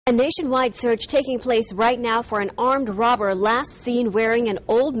A nationwide search taking place right now for an armed robber last seen wearing an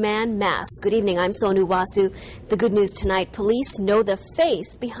old man mask. Good evening, I'm Sonu Wasu. The good news tonight, police know the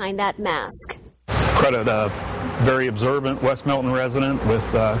face behind that mask. Credit a very observant West Milton resident with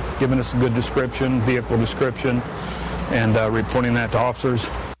giving us a good description, vehicle description, and reporting that to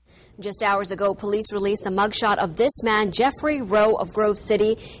officers. Just hours ago, police released the mugshot of this man, Jeffrey Rowe of Grove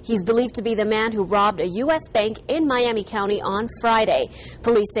City. He's believed to be the man who robbed a U.S. bank in Miami County on Friday.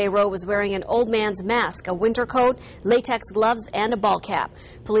 Police say Rowe was wearing an old man's mask, a winter coat, latex gloves, and a ball cap.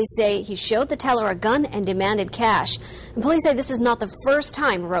 Police say he showed the teller a gun and demanded cash. And police say this is not the first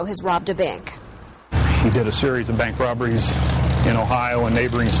time Rowe has robbed a bank. He did a series of bank robberies in Ohio and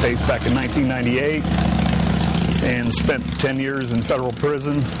neighboring states back in 1998 and spent 10 years in federal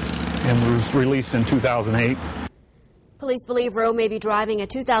prison and was released in 2008. Police believe Rowe may be driving a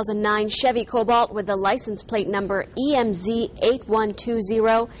 2009 Chevy Cobalt with the license plate number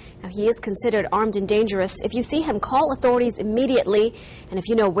EMZ8120. Now, he is considered armed and dangerous. If you see him, call authorities immediately. And if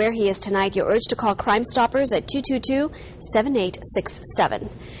you know where he is tonight, you're urged to call Crime Stoppers at 222-7867.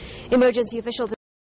 Emergency officials